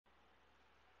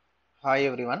Hi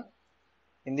everyone.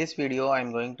 In this video I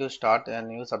am going to start a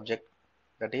new subject,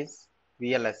 that is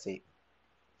VLSI.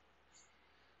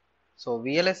 So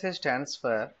VLSI stands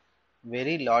for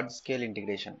Very Large Scale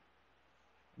Integration.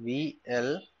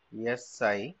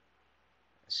 VLSI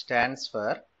stands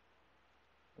for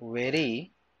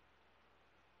Very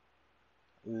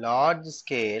Large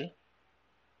Scale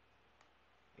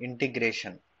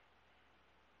Integration.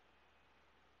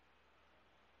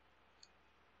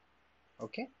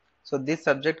 Okay. So this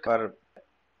subject for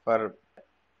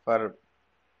for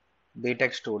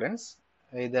BTech students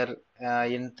either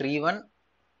in 3.1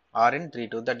 or in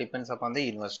 3.2, that depends upon the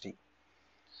university.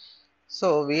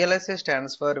 So VLSI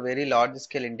stands for Very Large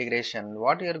Scale Integration.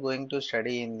 What you are going to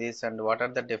study in this and what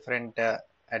are the different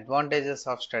advantages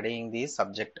of studying this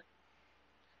subject?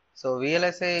 So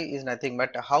VLSI is nothing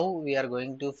but how we are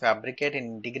going to fabricate an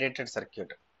integrated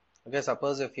circuit. Okay,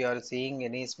 suppose if you are seeing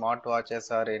any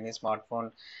smartwatches or any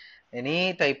smartphone,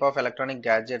 any type of electronic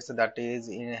gadgets that is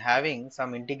having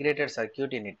some integrated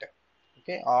circuit in it.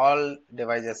 Okay, all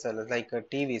devices like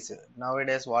TVs,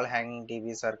 nowadays wall hanging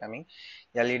TVs are coming,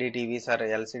 LED TVs or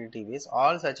LCD TVs,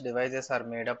 all such devices are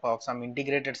made up of some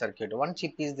integrated circuit. One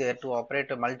chip is there to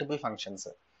operate multiple functions.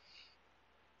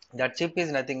 That chip is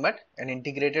nothing but an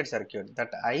integrated circuit.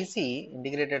 That IC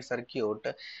integrated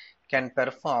circuit can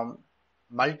perform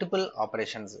multiple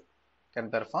operations, can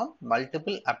perform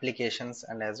multiple applications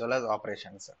and as well as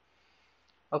operations.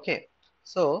 Okay,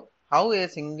 so how a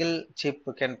single chip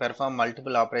can perform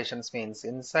multiple operations means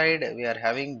inside we are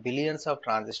having billions of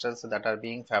transistors that are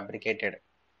being fabricated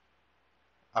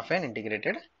of an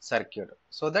integrated circuit,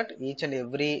 so that each and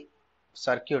every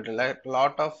circuit, like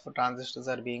lot of transistors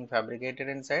are being fabricated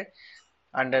inside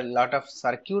and a lot of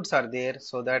circuits are there,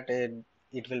 so that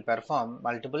it will perform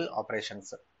multiple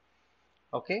operations.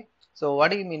 Okay, so what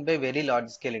do you mean by very large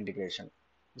scale integration?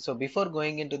 So before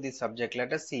going into this subject,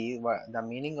 let us see the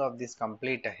meaning of this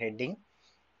complete heading,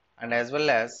 and as well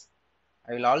as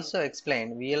I will also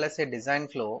explain VLSI design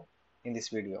flow in this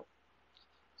video.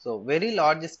 So very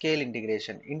large scale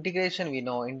integration. Integration, we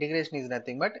know integration is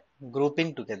nothing but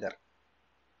grouping together.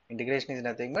 Integration is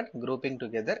nothing but grouping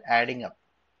together, adding up.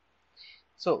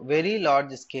 So very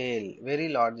large scale, very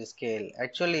large scale.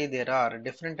 Actually, there are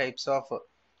different types of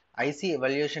IC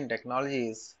evaluation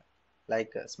technologies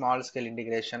like small scale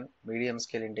integration, medium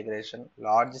scale integration,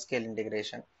 large scale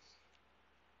integration,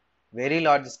 very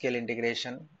large scale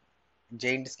integration,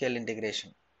 giant scale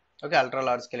integration. Okay, ultra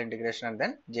large scale integration and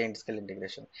then giant scale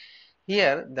integration.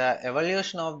 Here, the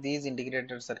evaluation of these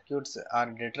integrated circuits are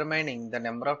determining the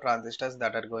number of transistors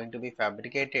that are going to be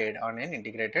fabricated on an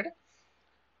integrated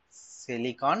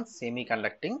silicon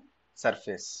semiconducting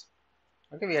surface.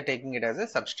 Okay, we are taking it as a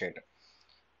substrate.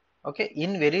 Okay,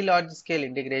 in very large scale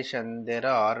integration, there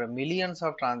are millions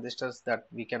of transistors that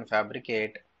we can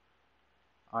fabricate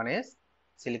on a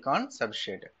silicon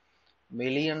substrate.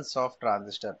 Millions of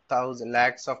transistors, thousands,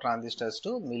 lakhs of transistors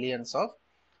to millions of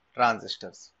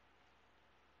transistors.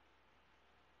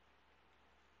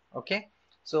 Okay,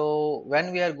 so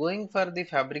when we are going for the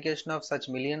fabrication of such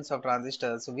millions of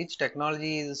transistors, which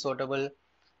technology is suitable?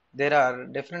 There are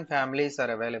different families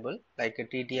are available like a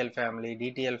TTL family,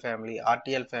 DTL family,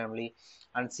 RTL family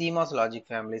and CMOS logic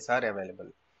families are available.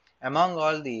 Among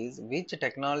all these, which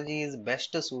technology is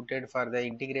best suited for the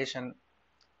integration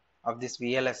of this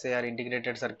VLSI or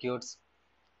integrated circuits?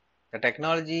 The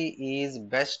technology is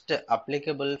best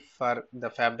applicable for the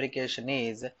fabrication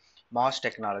is MOS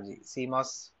technology,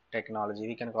 CMOS technology.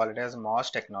 We can call it as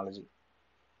MOS technology.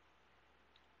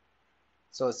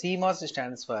 So CMOS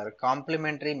stands for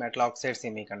complementary metal oxide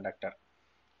semiconductor.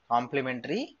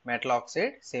 Complementary metal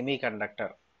oxide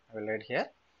semiconductor. I will write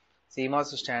here.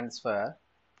 CMOS stands for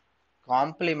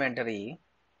complementary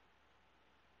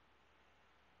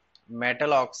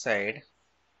metal oxide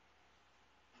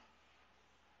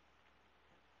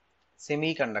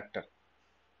semiconductor.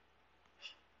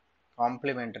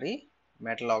 Complementary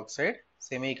metal oxide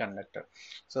semiconductor.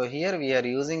 So here we are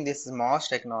using this MOS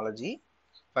technology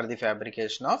for the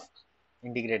fabrication of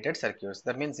integrated circuits.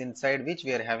 That means inside which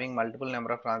we are having multiple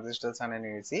number of transistors and an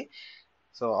AC.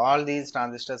 So all these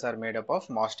transistors are made up of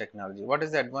MOS technology. What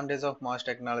is the advantage of MOS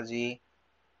technology?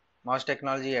 MOS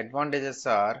technology advantages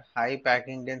are high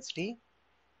packing density,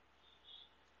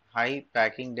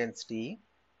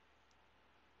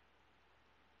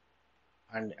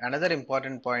 and another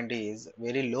important point is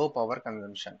very low power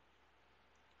consumption.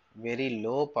 Very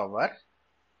low power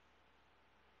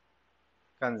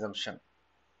consumption.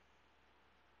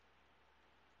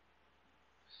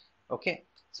 Okay,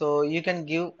 so you can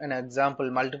give an example,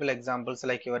 multiple examples,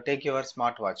 like take your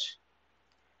smartwatch.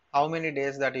 how many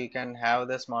days that you can have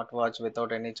the smartwatch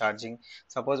without any charging?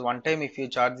 Suppose one time if you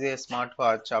charge the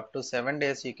smartwatch, up to 7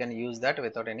 days you can use that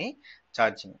without any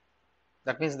charging.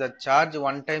 That means the charge,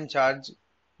 one time charge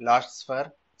lasts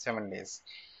for 7 days.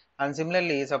 And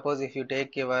similarly, suppose if you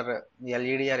take your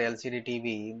LED or LCD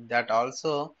TV, that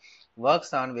also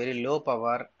works on very low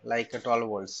power like 12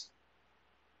 volts.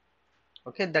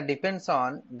 Okay, that depends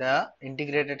on the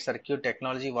integrated circuit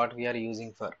technology what we are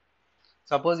using for.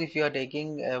 Suppose if you are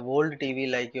taking a old TV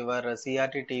like your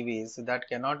CRT TVs, that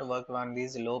cannot work on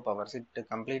these low powers. It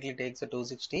completely takes a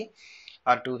 260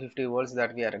 or 250 volts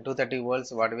that we are 230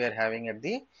 volts what we are having at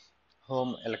the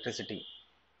home electricity.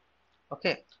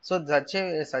 Okay, so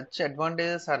such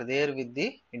advantages are there with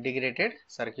the integrated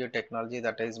circuit technology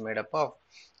that is made up of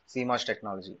CMOS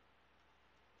technology.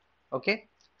 Okay,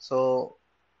 so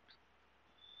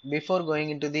before going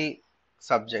into the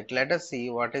subject, let us see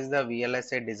what is the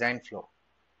VLSI design flow.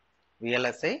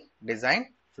 VLSI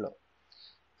design flow.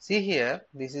 See here,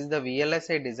 this is the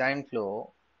VLSI design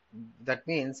flow. That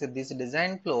means this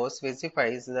design flow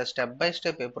specifies the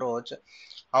step-by-step approach,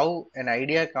 how an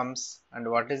idea comes and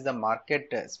what is the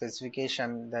market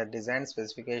specification, the design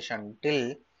specification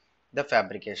till the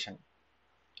fabrication.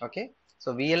 Okay,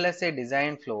 so VLSI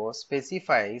design flow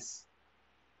specifies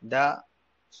the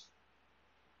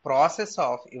process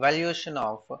of evaluation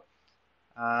of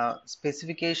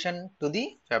specification to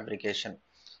the fabrication.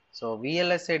 So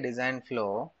VLSI design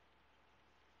flow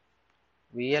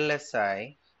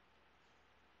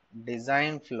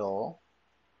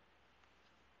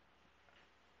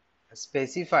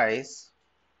specifies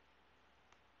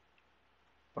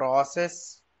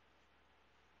process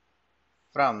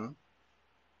from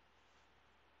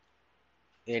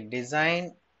a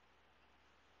design,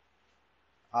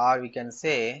 or we can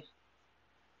say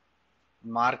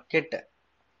market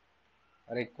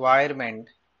requirement,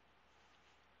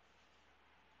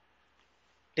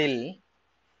 till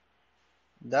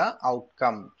the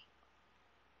outcome,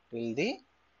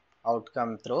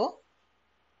 through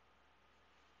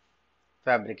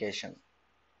fabrication.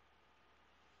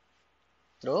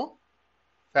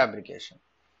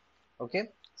 Okay,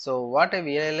 so what a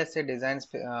VLSI design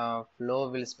flow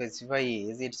will specify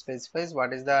is, it specifies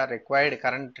what is the required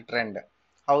current trend,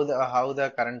 how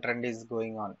the current trend is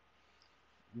going on.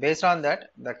 Based on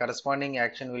that, the corresponding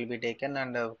action will be taken,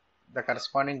 and the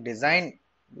corresponding design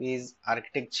is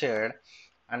architectured,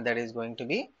 and that is going to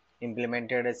be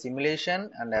implemented a simulation,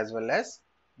 and as well as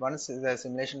once the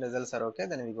simulation results are okay,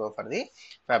 then we go for the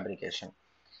fabrication.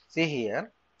 See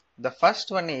here, the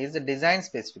first one is the design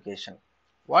specification.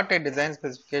 What a design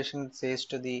specification says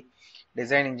to the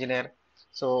design engineer.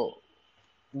 So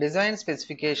design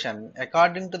specification,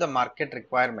 according to the market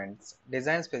requirements,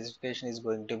 design specification is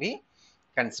going to be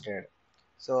considered.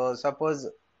 So suppose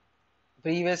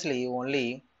previously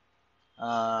only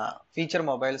feature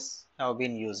mobiles have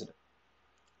been used.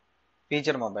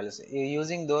 Feature mobiles,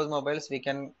 using those mobiles we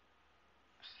can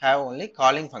have only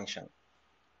calling function.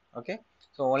 Okay,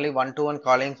 so only one-to-one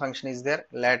calling function is there.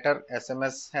 Later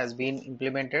SMS has been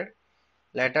implemented,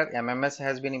 later MMS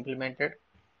has been implemented,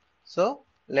 so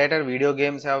later video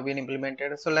games have been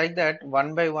implemented. So like that,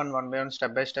 one by one,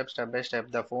 step by step,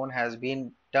 the phone has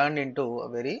been turned into a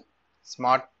very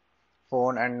smart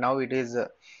phone, and now it is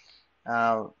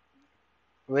uh,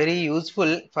 very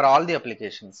useful for all the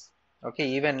applications. Okay,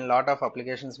 even a lot of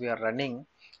applications we are running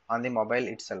on the mobile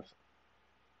itself.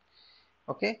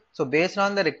 Okay, so based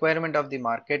on the requirement of the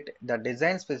market, the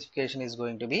design specification is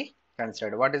going to be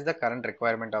considered. What is the current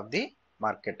requirement of the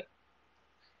market?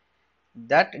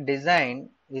 That design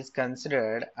is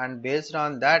considered, and based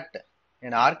on that,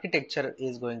 an architecture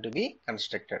is going to be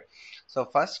constructed. So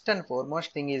first and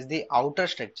foremost thing is the outer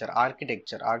structure,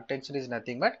 architecture. Architecture is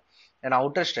nothing but an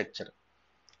outer structure.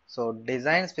 So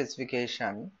design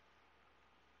specification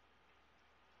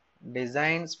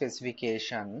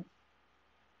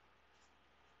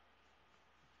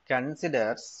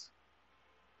considers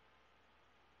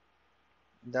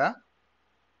the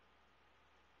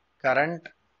current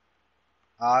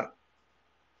or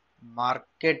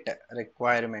market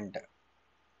requirement.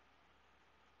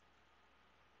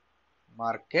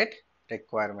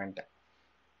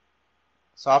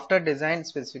 So after design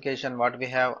specification, what we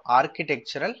have?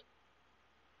 Architecture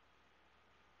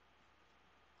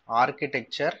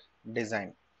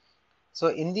design. So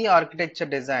in the architecture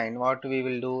design, what we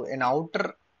will do, an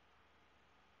outer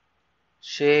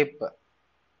shape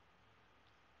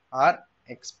or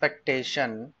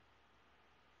expectation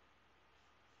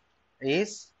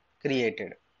is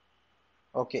created.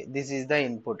 Okay, this is the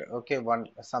input. Okay, one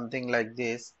something like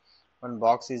this, one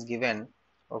box is given.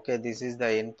 Okay, this is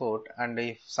the input, and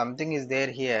if something is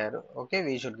there here, okay,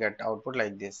 we should get output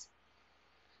like this.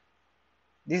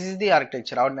 This is the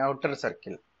architecture, outer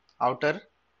circle, outer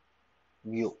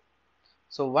view.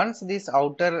 So once this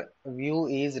outer view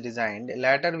is designed,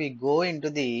 later we go into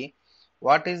the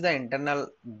what is the internal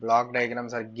block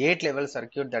diagrams or gate level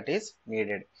circuit that is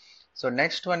needed. So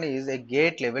next one is a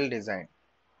gate level design.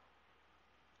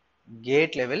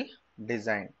 Gate level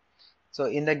design. So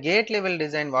in the gate level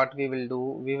design, what we will do,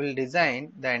 we will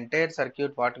design the entire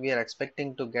circuit what we are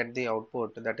expecting to get the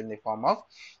output, that in the form of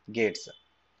gates,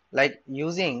 like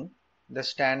using the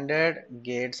standard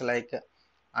gates like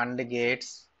AND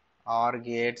gates, OR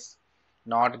gates,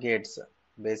 NOT gates,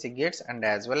 basic gates, and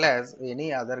as well as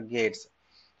any other gates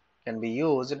can be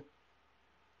used.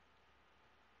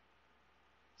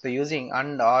 So using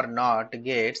AND or NOT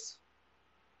gates,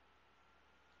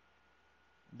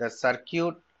 the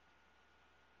circuit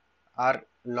or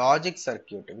logic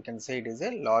circuit, we can say it is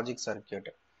a logic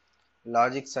circuit.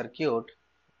 Logic circuit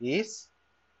is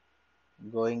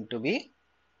going to be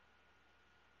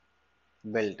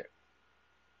built.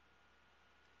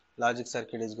 Logic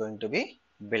circuit is going to be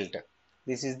built.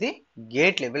 This is the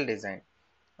gate level design.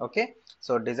 Okay,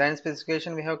 so design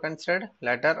specification we have considered.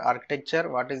 Later architecture,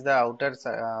 what is the outer,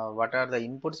 what are the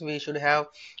inputs we should have,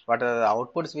 what are the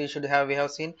outputs we should have, we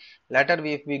have seen. Later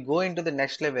if we go into the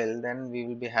next level, then we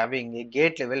will be having a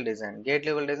gate level design. Gate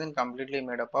level design completely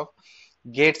made up of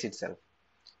gates itself.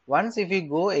 Once if we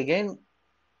go again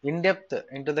in depth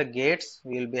into the gates,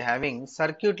 we will be having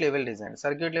circuit level design.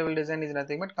 Circuit level design is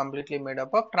nothing but completely made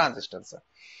up of transistors.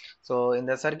 So in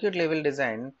the circuit level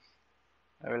design,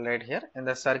 I will write here, in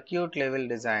the circuit level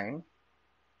design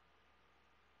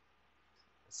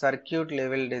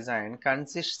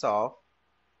consists of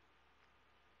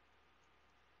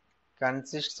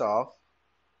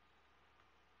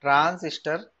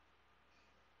transistor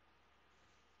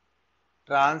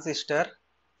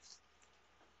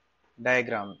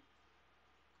diagram.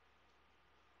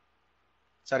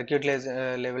 Circuit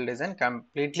level design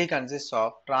completely consists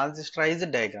of transistorized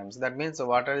diagrams. That means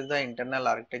what is the internal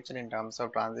architecture in terms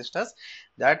of transistors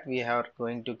that we are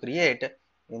going to create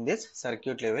in this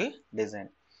circuit level design.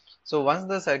 So once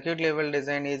the circuit level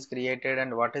design is created,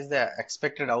 and what is the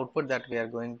expected output that we are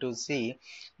going to see,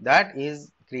 that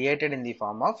is created in the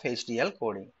form of HDL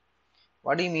coding.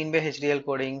 What do you mean by HDL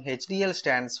coding? HDL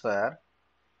stands for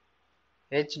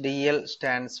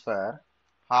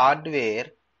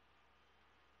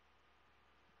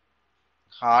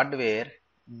hardware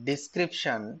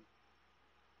description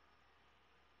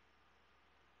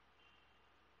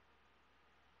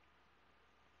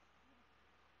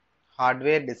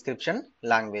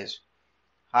language.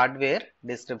 Hardware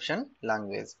description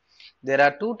language. There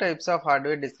are two types of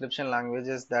hardware description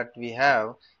languages that we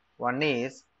have. One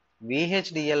is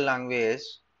VHDL language,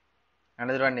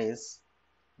 another one is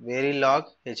Verilog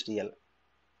HDL.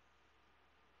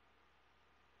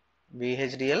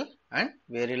 VHDL and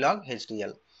Verilog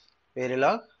HDL.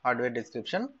 Verilog hardware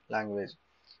description language.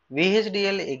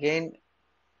 VHDL again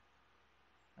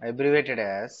abbreviated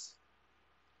as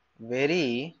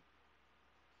very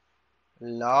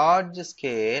large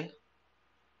scale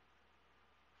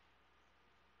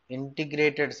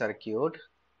integrated circuit,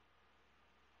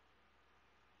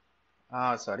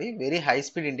 very high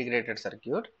speed integrated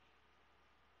circuit,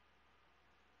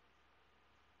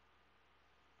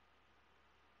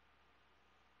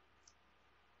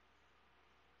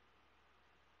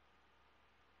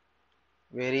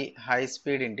 very high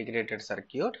speed integrated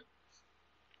circuit,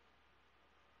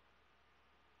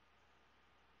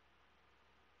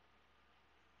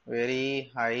 very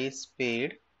high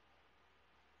speed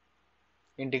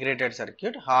integrated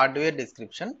circuit hardware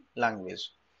description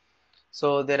language.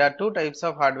 So there are two types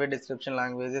of hardware description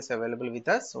languages available with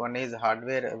us. One is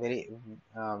hardware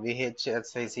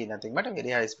VHSIC, nothing but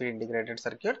very high speed integrated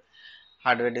circuit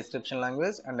hardware description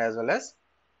language, and as well as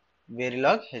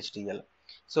Verilog HDL.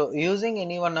 So using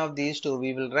any one of these two,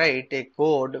 we will write a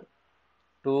code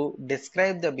to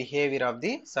describe the behavior of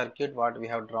the circuit what we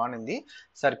have drawn in the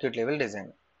circuit level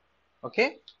design.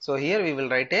 Okay, so here we will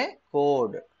write a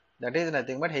code, that is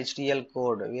nothing but HDL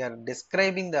code. We are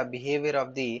describing the behavior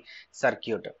of the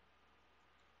circuit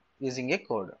using a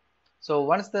code. So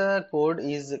once the code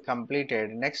is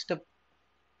completed, next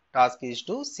task is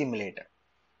to simulate.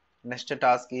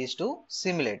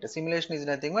 Simulation is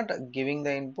nothing but giving the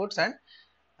inputs and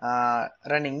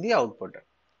running the output.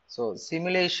 So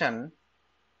simulation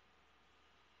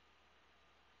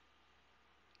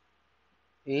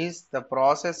is the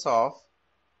process of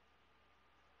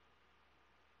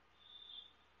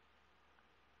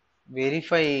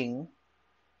verifying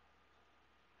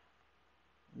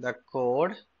the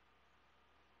code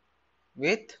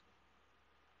with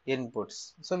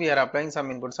inputs. So we are applying some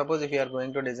input. Suppose if you are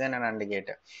going to design an AND gate,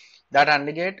 that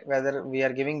AND gate, whether we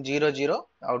are giving 0 0,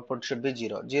 output should be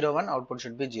 0, 0 1, output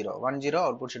should be 0, 1 0,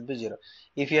 output should be 0.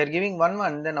 If you are giving 1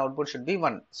 1, then output should be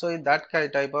 1. So that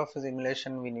type of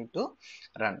simulation we need to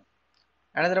run.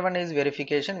 Another one is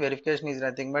verification. Verification is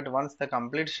nothing but once the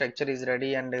complete structure is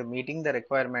ready and meeting the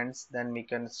requirements, then we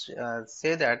can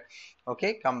say that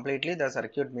okay, completely the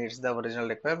circuit meets the original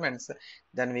requirements.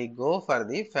 Then we go for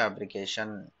the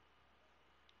fabrication.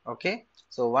 Okay,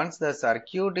 so once the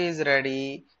circuit is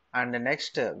ready and the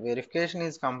next verification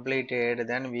is completed,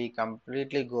 then we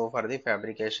completely go for the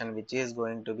fabrication, which is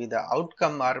going to be the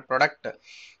outcome or product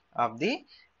of the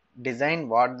design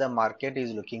what the market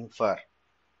is looking for.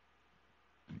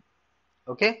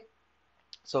 Okay,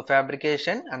 so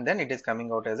fabrication, and then it is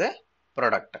coming out as a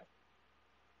product.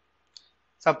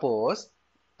 Suppose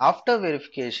after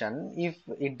verification, if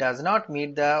it does not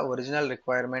meet the original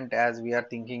requirement as we are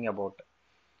thinking about,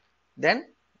 then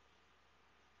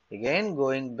again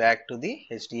going back to the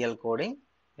HDL coding,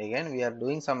 again we are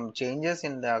doing some changes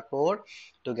in the code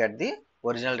to get the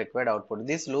original required output.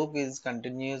 This loop is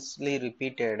continuously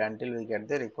repeated until we get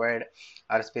the required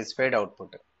or specified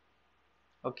output.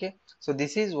 Okay, so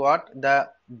this is what the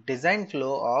design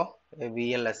flow of a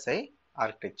VLSI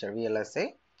architecture,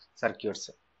 VLSI circuits.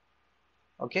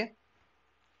 Okay,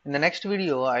 in the next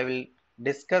video I will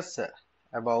discuss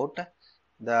about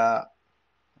the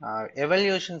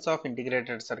evaluations of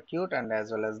integrated circuit and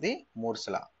as well as the Moore's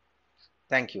law.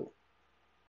 Thank you.